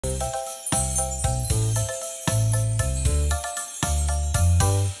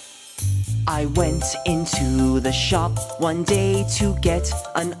I went into the shop one day to get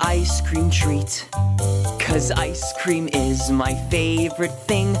an ice cream treat. 'Cause ice cream is my favorite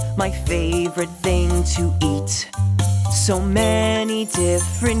thing to eat. So many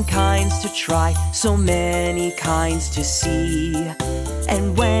different kinds to try, so many kinds to see.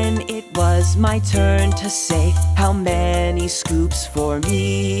 And when it was my turn to say, how many scoops for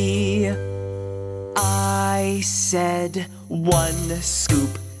me? I said 1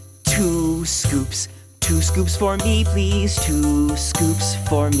 scoop, 2 scoops. 2 scoops for me, please, 2 scoops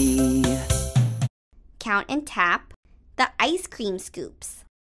for me. Count and tap the ice cream scoops.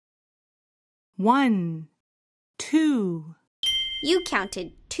 1, 2. You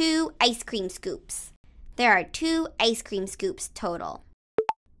counted 2 ice cream scoops. There are 2 ice cream scoops total.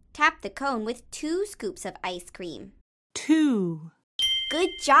 Tap the cone with 2 scoops of ice cream. 2.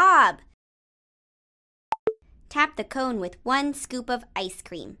 Good job! Tap the cone with 1 scoop of ice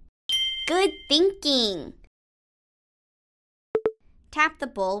cream. Good thinking! Tap the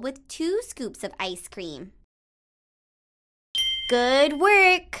bowl with 2 scoops of ice cream. Good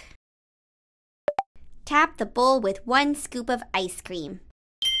work! Tap the bowl with 1 scoop of ice cream.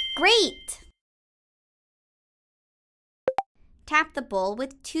 Great! Tap the bowl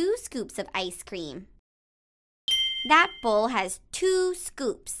with 2 scoops of ice cream. That bowl has 2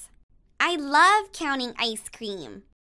 scoops. I love counting ice cream.